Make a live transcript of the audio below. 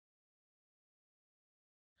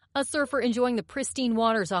A surfer enjoying the pristine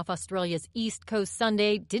waters off Australia's east coast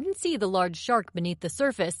Sunday didn't see the large shark beneath the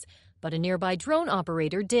surface, but a nearby drone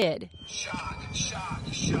operator did. Shark,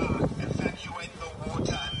 evacuate the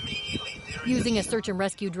water immediately. Using a search and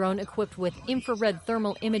rescue drone equipped with infrared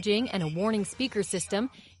thermal imaging and a warning speaker system,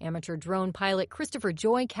 amateur drone pilot Christopher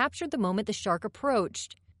Joye captured the moment the shark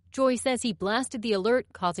approached. Joye says he blasted the alert,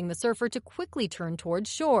 causing the surfer to quickly turn towards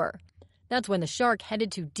shore. That's when the shark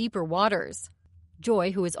headed to deeper waters.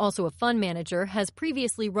 Joye, who is also a fund manager, has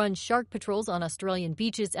previously run shark patrols on Australian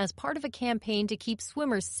beaches as part of a campaign to keep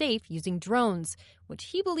swimmers safe using drones, which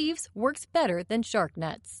he believes works better than shark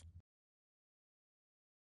nets.